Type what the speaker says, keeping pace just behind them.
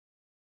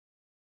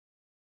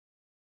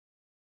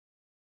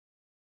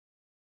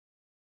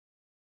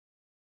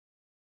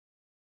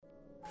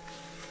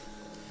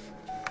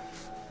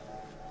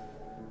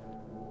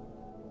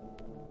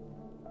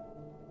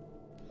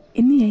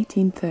In the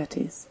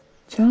 1830s,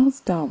 Charles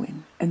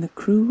Darwin and the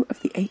crew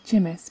of the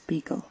HMS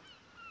Beagle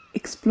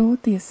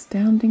explored the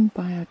astounding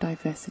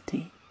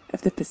biodiversity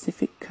of the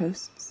Pacific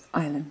coasts,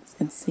 islands,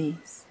 and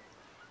seas.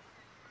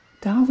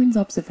 Darwin's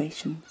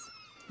observations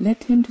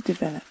led him to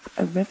develop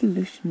a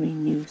revolutionary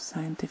new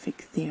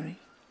scientific theory: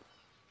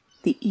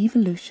 the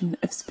evolution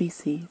of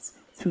species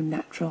through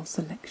natural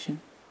selection,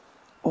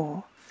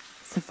 or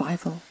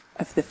survival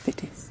of the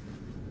fittest.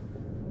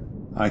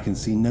 I can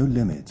see no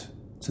limit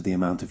to the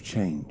amount of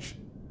change,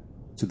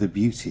 to the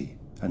beauty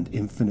and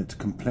infinite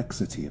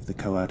complexity of the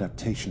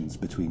co-adaptations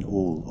between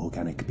all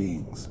organic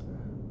beings,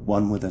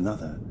 one with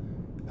another,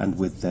 and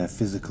with their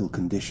physical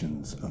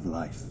conditions of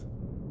life.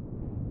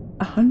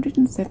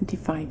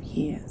 175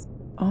 years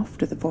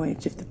after the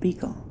voyage of the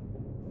Beagle,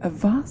 a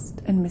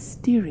vast and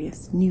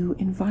mysterious new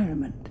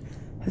environment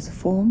has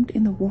formed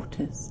in the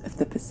waters of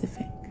the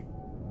Pacific.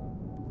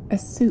 A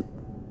soup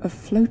of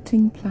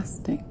floating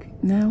plastic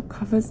now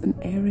covers an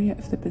area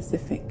of the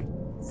Pacific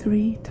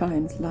 3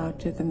 times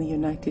larger than the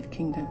United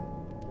Kingdom,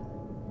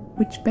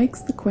 which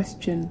begs the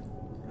question,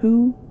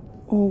 who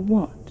or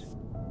what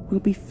will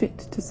be fit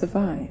to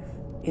survive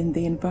in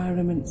the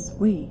environments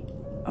we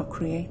are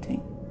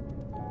creating?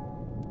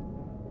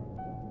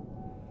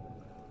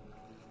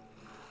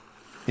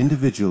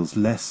 Individuals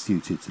less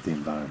suited to the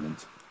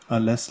environment are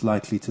less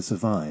likely to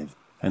survive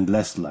and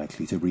less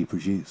likely to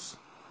reproduce,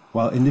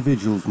 while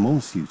individuals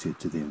more suited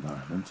to the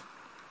environment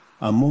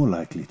are more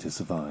likely to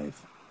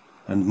survive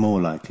and more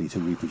likely to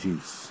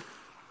reproduce.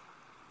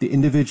 The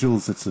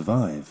individuals that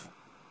survive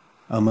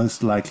are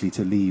most likely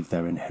to leave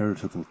their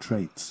inheritable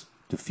traits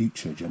to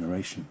future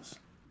generations.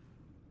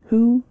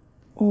 Who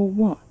or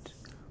what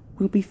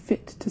will be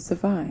fit to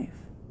survive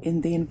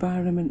in the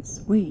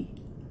environments we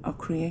are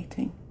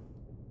creating?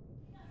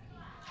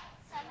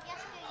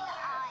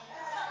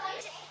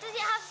 Does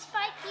it have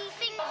spiky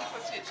things?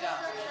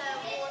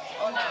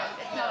 Oh no,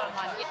 it's not on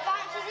mine. It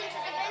bounces into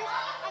the bin,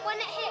 and when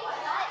it hits